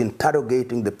I was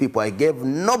interrogating the people. I gave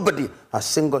nobody a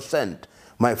single cent.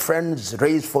 My friends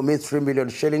raised for me 3 million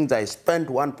shillings. I spent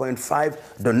 1.5,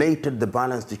 donated the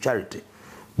balance to charity.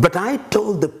 But I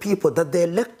told the people that the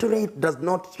electorate does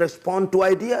not respond to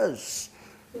ideas.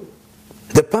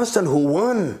 The person who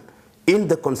won in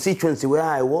the constituency where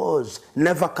I was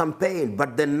never campaigned,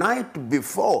 but the night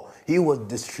before he was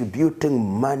distributing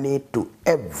money to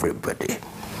everybody.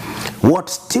 What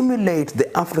stimulates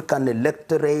the African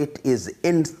electorate is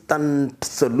instant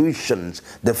solutions.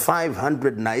 The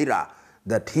 500 naira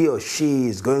that he or she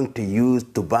is going to use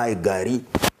to buy gari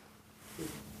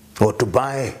or to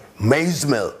buy maize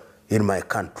meal in my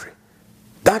country.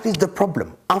 That is the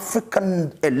problem.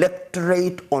 African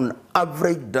electorate on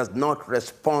average does not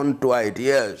respond to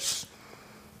ideas.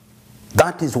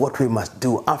 That is what we must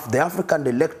do. The African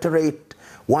electorate,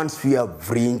 once we have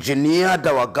re-engineered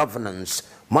our governance,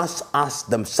 must ask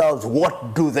themselves,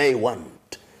 what do they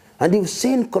want? And you've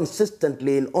seen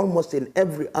consistently in almost in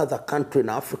every other country in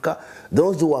Africa,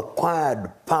 those who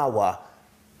acquired power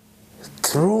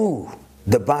through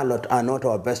the ballot are not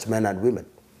our best men and women.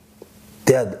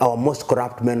 They are our most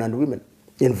corrupt men and women,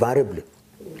 invariably.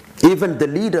 Even the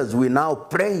leaders we now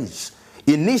praise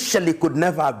initially could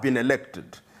never have been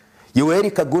elected.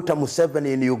 Yoweri Kaguta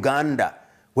Museveni in Uganda,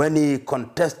 when he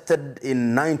contested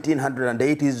in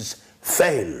 1980s,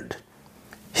 failed.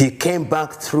 He came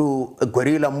back through a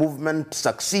guerrilla movement,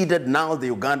 succeeded. Now the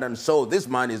Ugandans saw this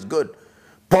man is good.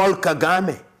 Paul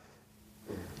Kagame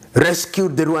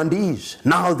rescued the Rwandese.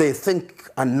 Now they think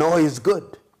and know he's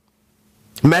good.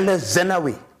 Meles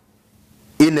Zenawi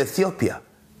in Ethiopia.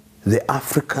 The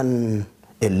African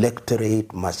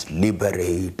electorate must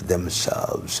liberate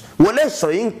themselves. Wole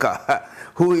Soyinka,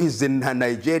 who is in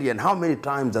Nigerian, how many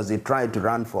times has he tried to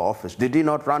run for office? Did he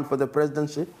not run for the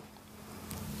presidency?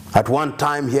 At one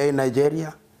time here in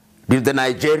Nigeria, did the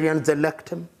Nigerians elect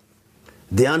him?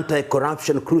 The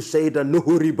anti-corruption crusader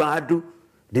Nuhu Ribadu,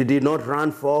 did he not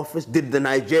run for office? Did the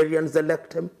Nigerians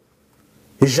elect him?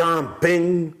 Jean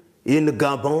Ping in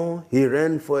Gabon, he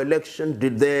ran for election.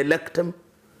 Did they elect him?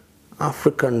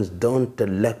 Africans don't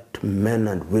elect men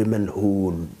and women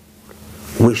who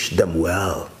wish them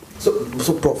well.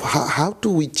 So Prof, how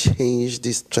do we change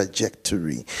this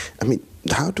trajectory? I mean,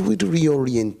 how do we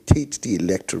reorientate the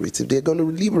electorate if they're going to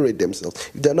liberate themselves,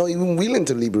 if they're not even willing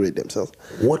to liberate themselves?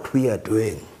 What we are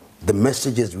doing, the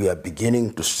messages we are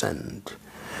beginning to send,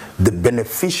 the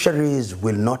beneficiaries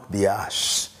will not be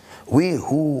us. We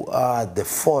who are the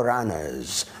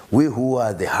forerunners, we who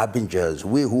are the harbingers,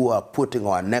 we who are putting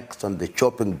our necks on the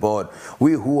chopping board,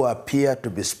 we who appear to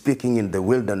be speaking in the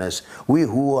wilderness, we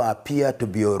who appear to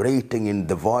be orating in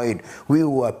the void, we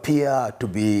who appear to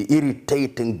be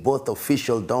irritating both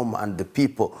officialdom and the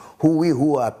people, we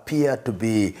who appear to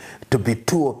be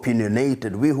too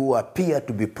opinionated, we who appear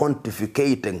to be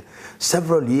pontificating.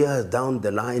 Several years down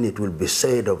the line, it will be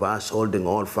said of us, holding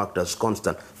all factors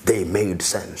constant, they made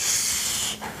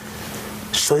sense.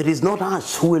 So it is not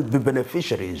us who will be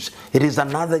beneficiaries. It is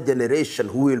another generation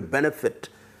who will benefit.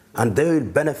 And they will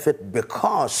benefit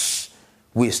because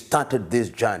we started this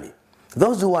journey.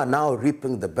 Those who are now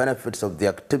reaping the benefits of the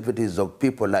activities of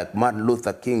people like Martin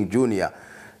Luther King Jr.,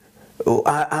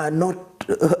 are not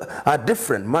are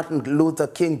different. Martin Luther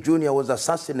King Jr. was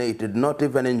assassinated, not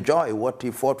even enjoy what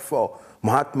he fought for.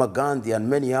 Mahatma Gandhi and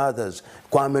many others,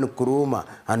 Kwame Nkrumah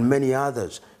and many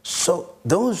others. So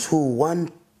those who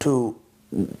want to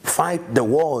fight the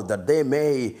war that they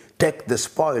may take the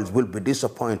spoils will be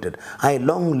disappointed. I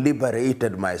long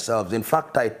liberated myself. In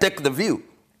fact, I take the view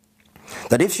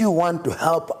that if you want to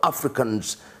help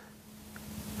Africans,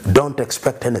 don't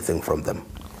expect anything from them.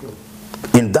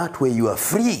 In that way, you are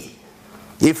free.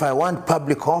 If I want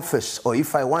public office, or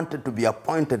if I wanted to be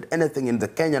appointed anything in the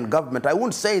Kenyan government, I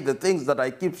won't say the things that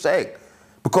I keep saying,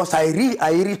 because I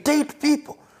irritate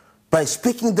people by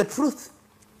speaking the truth.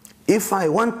 If I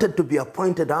wanted to be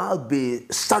appointed, I'll be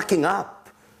sucking up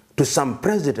to some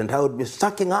president. I would be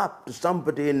sucking up to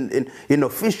somebody in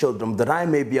officialdom that I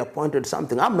may be appointed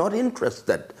something. I'm not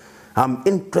interested. I'm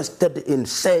interested in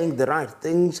saying the right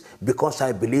things because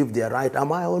I believe they're right.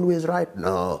 Am I always right?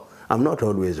 No, I'm not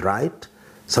always right.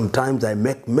 Sometimes I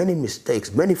make many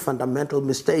mistakes, many fundamental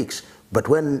mistakes, but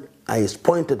when it's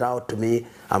pointed out to me,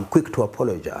 I'm quick to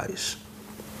apologize.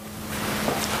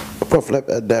 Prof,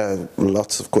 there are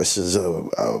lots of questions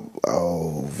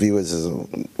our viewers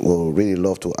will really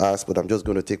love to ask, but I'm just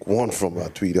going to take one from our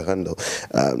Twitter handle.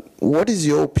 What is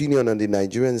your opinion on the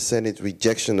Nigerian Senate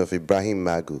rejection of Ibrahim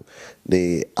Magu,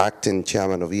 the acting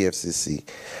chairman of EFCC,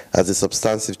 as the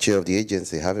substantive chair of the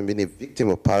agency, having been a victim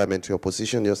of parliamentary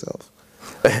opposition yourself?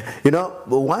 You know,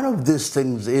 one of these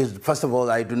things is, first of all,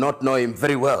 I do not know him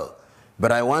very well,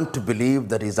 but I want to believe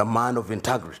that he's a man of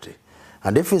integrity.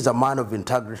 And if he's a man of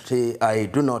integrity, I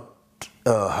do not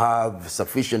have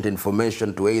sufficient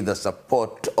information to either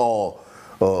support or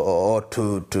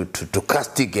to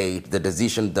castigate the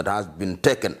decision that has been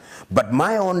taken. But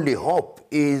my only hope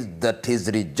is that his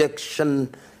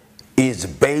rejection is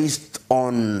based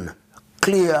on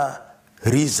clear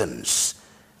reasons,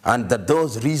 and that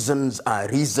those reasons are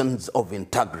reasons of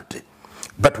integrity.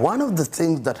 But one of the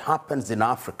things that happens in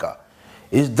Africa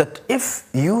is that if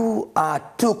you are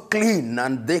too clean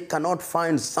and they cannot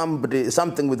find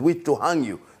something with which to hang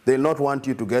you, they'll not want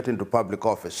you to get into public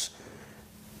office.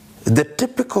 The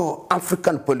typical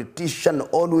African politician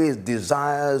always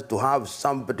desires to have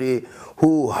somebody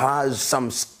who has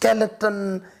some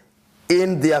skeleton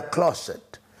in their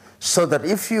closet, so that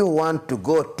if you want to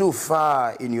go too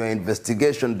far in your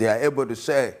investigation, they are able to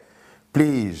say,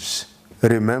 please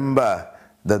remember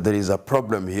that there is a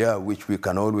problem here which we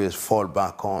can always fall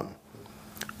back on.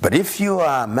 But if you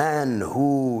are a man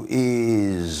who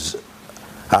is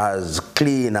as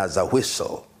clean as a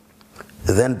whistle,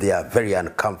 then they are very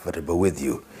uncomfortable with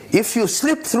you. If you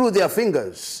slip through their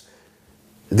fingers,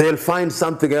 they'll find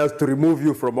something else to remove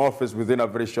you from office within a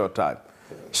very short time.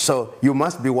 So you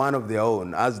must be one of their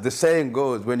own. As the saying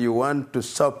goes, when you want to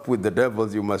sup with the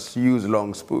devils, you must use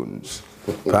long spoons.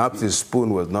 Perhaps his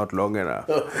spoon was not long enough.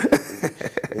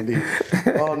 Indeed.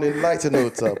 On a lighter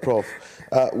note, Prof,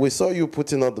 we saw you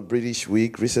putting on the British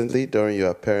wig recently during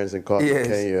your appearance in court in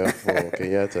Kenya for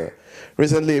Kenyatta.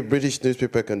 Recently, a British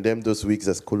newspaper condemned those wigs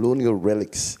as colonial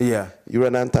relics. Yeah. You're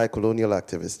an anti-colonial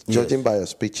activist. Yes. Judging by your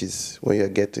speeches, when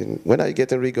are you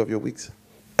getting rid of your wigs?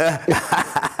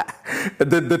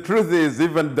 The truth is,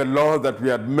 even the law that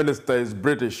we administer is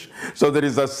British. So there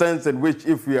is a sense in which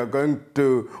if we are going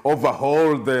to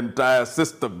overhaul the entire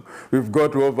system, we've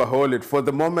got to overhaul it. For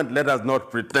the moment, let us not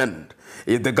pretend.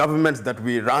 If the governments that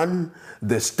we run,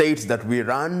 the states that we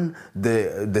run,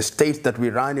 the states that we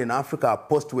run in Africa are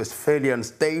post-Westphalian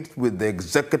states with the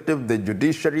executive, the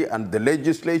judiciary, and the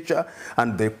legislature,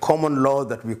 and the common law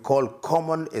that we call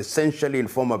common, essentially in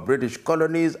former British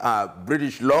colonies, are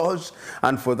British laws.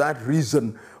 And for that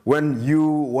reason, when you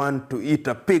want to eat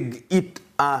a pig, eat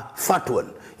a fat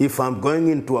one. If I'm going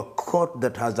into a court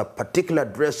that has a particular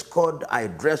dress code, I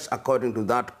dress according to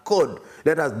that code.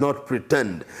 Let us not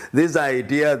pretend. This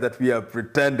idea that we are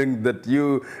pretending that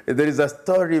there is a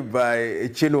story by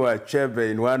Chinua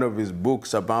Achebe in one of his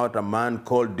books about a man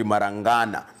called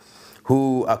Dimarangana,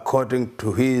 who, according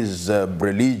to his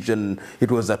religion, it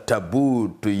was a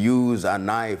taboo to use a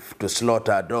knife to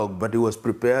slaughter a dog, but he was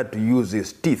prepared to use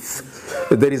his teeth.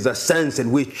 There is a sense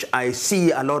in which I see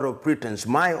a lot of pretense.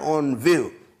 My own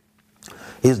view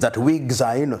is that wigs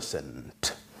are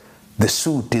innocent. The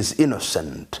suit is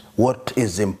innocent. What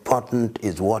is important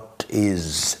is what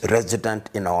is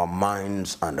resident in our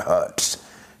minds and hearts.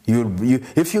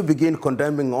 If you begin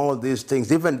condemning all these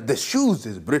things, even the shoes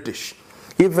is British.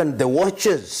 Even the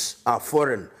watches are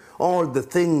foreign. All the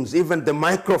things, even the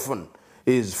microphone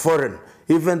is foreign.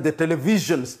 Even the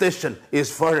television station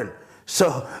is foreign.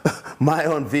 So my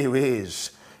own view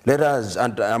is, let us,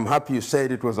 and I'm happy you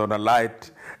said it was on a light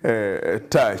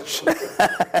touch.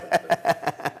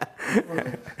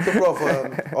 So, Prof,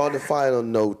 on the final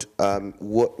note,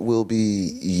 what will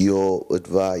be your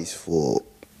advice for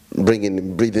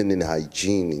breathing in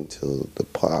hygiene into the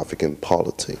African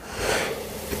polity?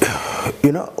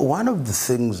 You know, one of the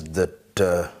things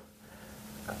that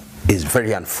is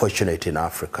very unfortunate in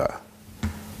Africa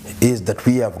is that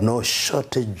we have no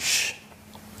shortage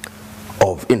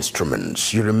of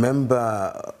instruments. You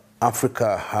remember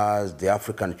Africa has the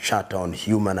African Charter on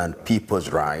Human and People's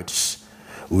Rights.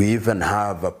 We even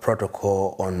have a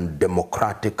protocol on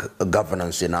democratic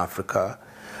governance in Africa,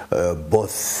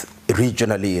 both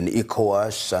regionally in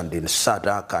ECOWAS and in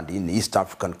SADC and in East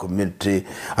African Community,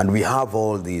 and we have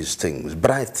all these things.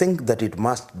 But I think that it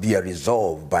must be a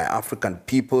resolve by African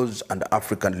peoples and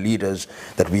African leaders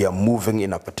that we are moving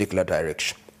in a particular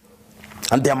direction.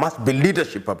 And there must be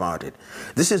leadership about it.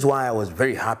 This is why I was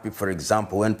very happy, for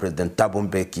example, when President Thabo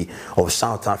Mbeki of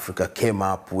South Africa came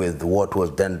up with what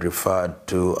was then referred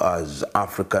to as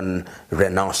African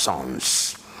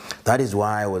Renaissance. That is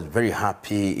why I was very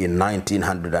happy in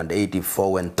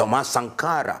 1984 when Thomas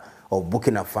Sankara of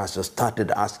Burkina Faso started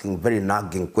asking very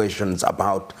nagging questions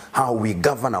about how we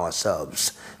govern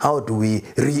ourselves. How do we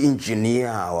re-engineer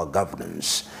our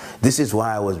governance? This is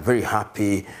why I was very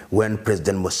happy when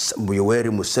President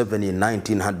Yoweri Museveni in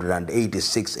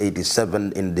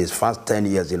 1986-87, in his first 10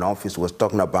 years in office, was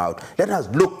talking about, let us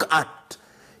look at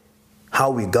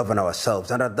how we govern ourselves.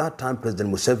 And at that time,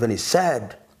 President Museveni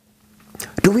said,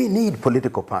 do we need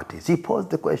political parties? He posed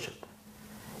the question.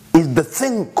 Is the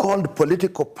thing called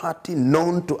political party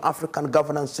known to African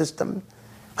governance system?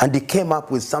 And he came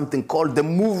up with something called the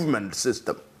movement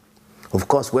system. Of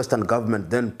course, Western government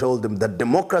then told them that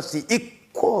democracy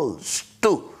equals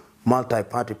to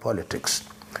multi-party politics.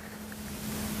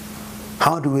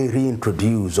 How do we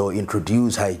reintroduce or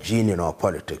introduce hygiene in our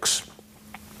politics?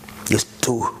 Is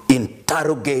to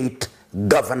interrogate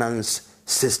governance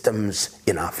systems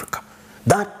in Africa.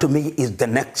 That, to me, is the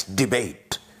next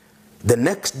debate. The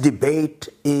next debate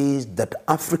is that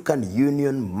African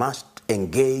Union must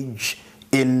engage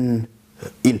in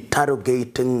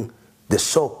interrogating the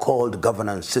so-called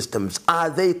governance systems.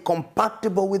 Are they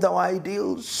compatible with our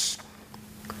ideals?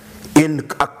 In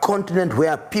a continent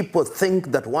where people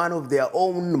think that one of their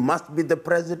own must be the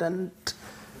president,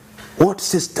 what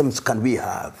systems can we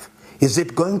have? Is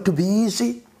it going to be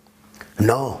easy?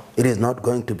 No, it is not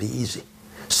going to be easy.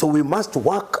 So we must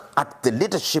work at the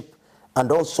leadership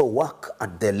and also work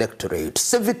at the electorate.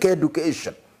 Civic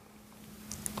education.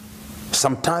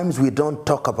 Sometimes we don't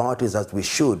talk about it as we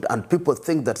should, and people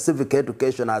think that civic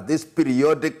education are these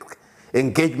periodic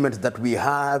engagements that we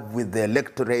have with the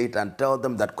electorate and tell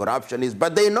them that corruption is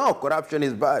bad. They know corruption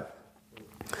is bad.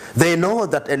 They know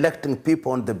that electing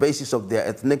people on the basis of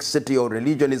their ethnicity or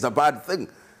religion is a bad thing.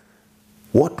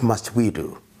 What must we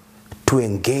do? To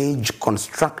engage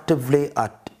constructively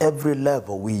at every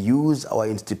level. We use our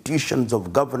institutions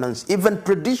of governance, even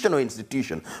traditional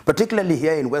institutions. Particularly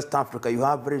here in West Africa, you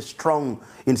have very strong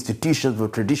institutions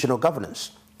of traditional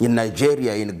governance. In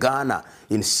Nigeria, in Ghana,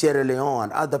 in Sierra Leone,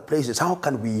 and other places. How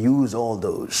can we use all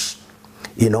those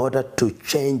in order to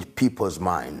change people's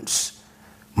minds?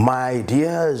 My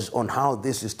ideas on how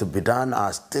this is to be done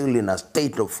are still in a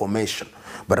state of formation.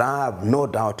 But I have no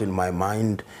doubt in my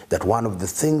mind that one of the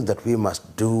things that we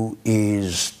must do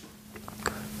is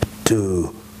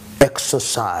to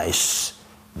exorcise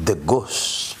the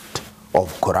ghost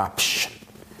of corruption,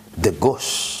 the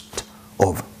ghost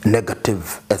of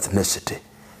negative ethnicity,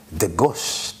 the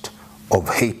ghost of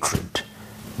hatred,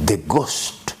 the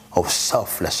ghost of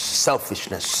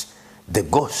selfishness, the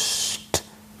ghost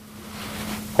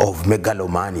of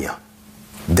megalomania,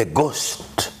 the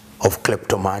ghost of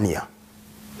kleptomania,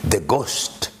 the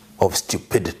ghost of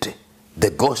stupidity, the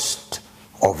ghost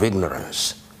of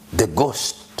ignorance, the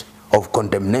ghost of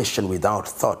condemnation without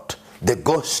thought, the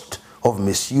ghost of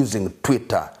misusing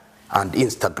Twitter and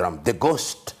Instagram, the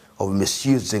ghost of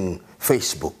misusing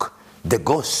Facebook, the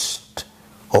ghost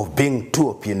of being too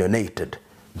opinionated,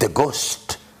 the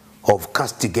ghost of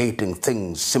castigating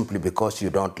things simply because you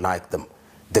don't like them,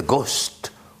 the ghost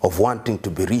of wanting to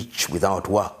be rich without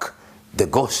work, the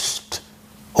ghost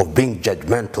of being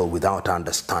judgmental without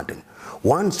understanding.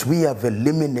 Once we have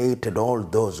eliminated all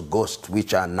those ghosts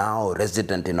which are now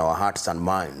resident in our hearts and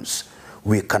minds,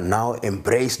 we can now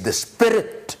embrace the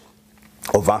spirit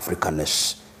of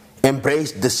Africanness,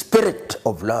 embrace the spirit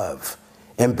of love,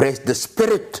 embrace the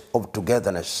spirit of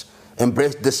togetherness,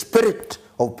 embrace the spirit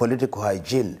of political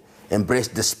hygiene, embrace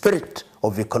the spirit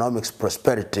of economic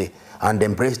prosperity, and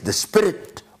embrace the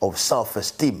spirit of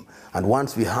self-esteem. And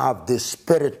once we have this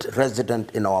spirit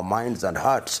resident in our minds and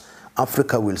hearts,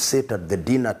 Africa will sit at the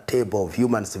dinner table of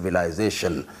human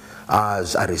civilization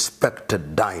as a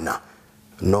respected diner,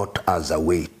 not as a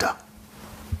waiter.